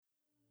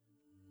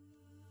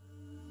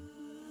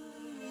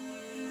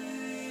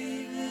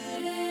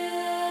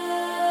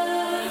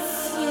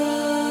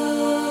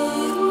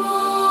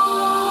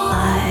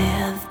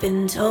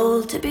been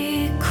told to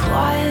be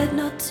quiet,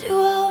 not to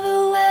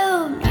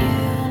overwhelm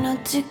you,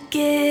 not to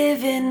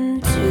give in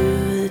to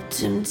the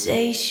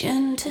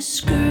temptation to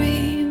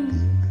scream.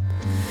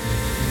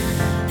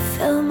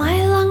 Fill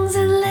my lungs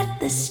and let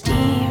the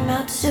steam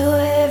out so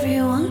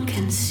everyone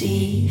can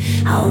see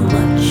how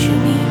much you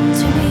mean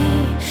to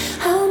me,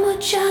 how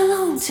much I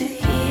long to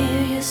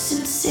hear your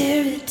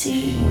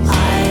sincerity.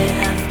 I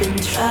have been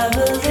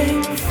traveling